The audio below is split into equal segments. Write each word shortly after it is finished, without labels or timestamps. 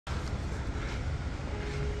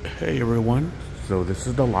Hey everyone, so this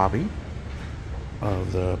is the lobby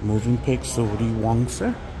of the MovenPick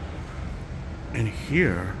Suriwongse, and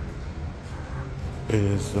here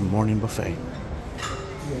is the morning buffet.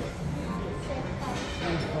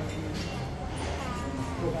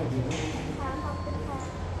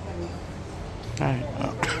 Hi,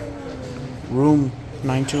 room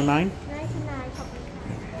 929.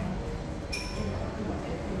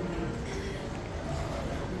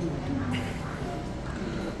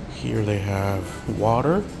 Here they have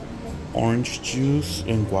water, orange juice,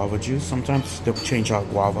 and guava juice. Sometimes they'll change out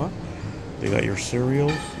guava. They got your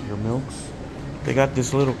cereals, your milks. They got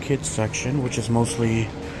this little kids section, which is mostly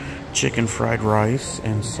chicken fried rice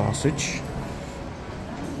and sausage.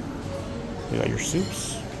 They got your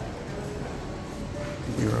soups,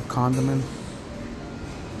 your condiments,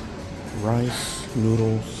 rice,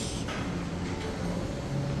 noodles,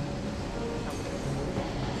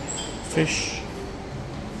 fish,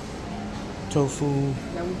 tofu,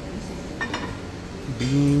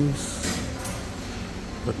 beans,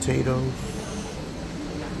 potatoes,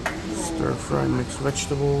 stir-fried mixed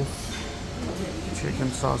vegetables, chicken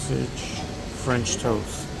sausage, French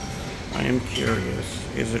toast. I am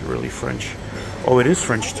curious, is it really French? Oh, it is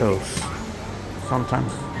French toast.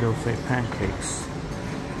 Sometimes they'll say pancakes.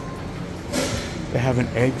 They have an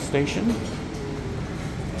egg station.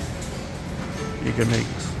 You can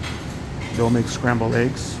they'll make scrambled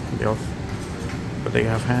eggs. But they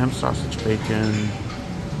have ham, sausage, bacon,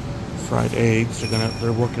 fried eggs.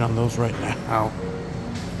 They're working on those right now.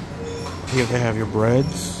 Here they have your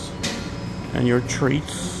breads and your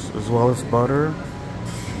treats, as well as butter,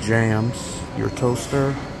 jams, your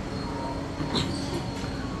toaster.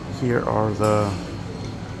 Here are the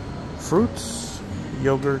fruits,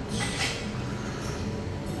 yogurts,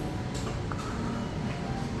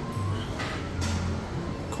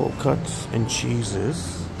 cold cuts, and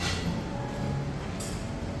cheeses.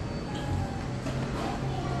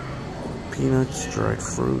 Peanuts, dried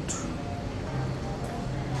fruit,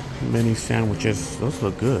 mini sandwiches. Those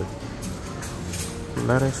look good.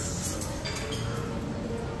 Lettuce,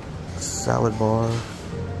 salad bar.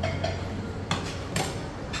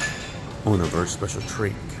 Oh, and a very special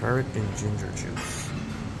treat, carrot and ginger juice.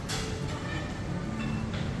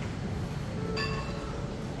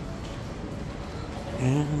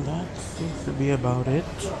 And that seems to be about it.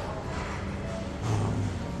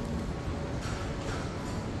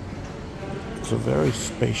 It's a very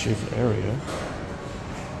spacious area.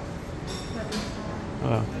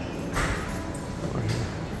 Right here.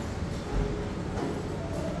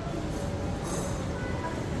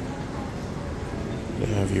 They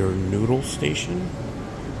have your noodle station.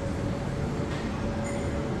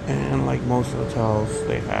 And like most hotels,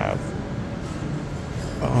 they have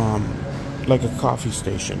like a coffee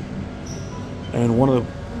station. And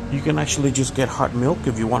you can actually just get hot milk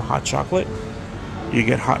if you want hot chocolate. You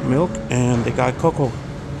get hot milk, and they got cocoa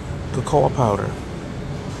powder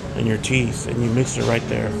in your teas, and you mix it right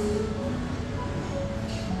there.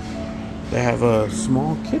 They have a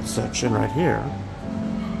small kids section right here.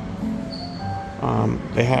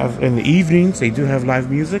 They have, in the evenings, they do have live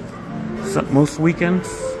music, most weekends.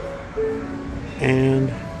 And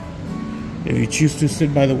if you choose to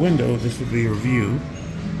sit by the window, this would be your view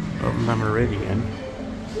of the Meridian.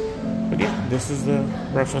 But yeah, this is the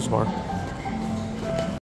breakfast bar.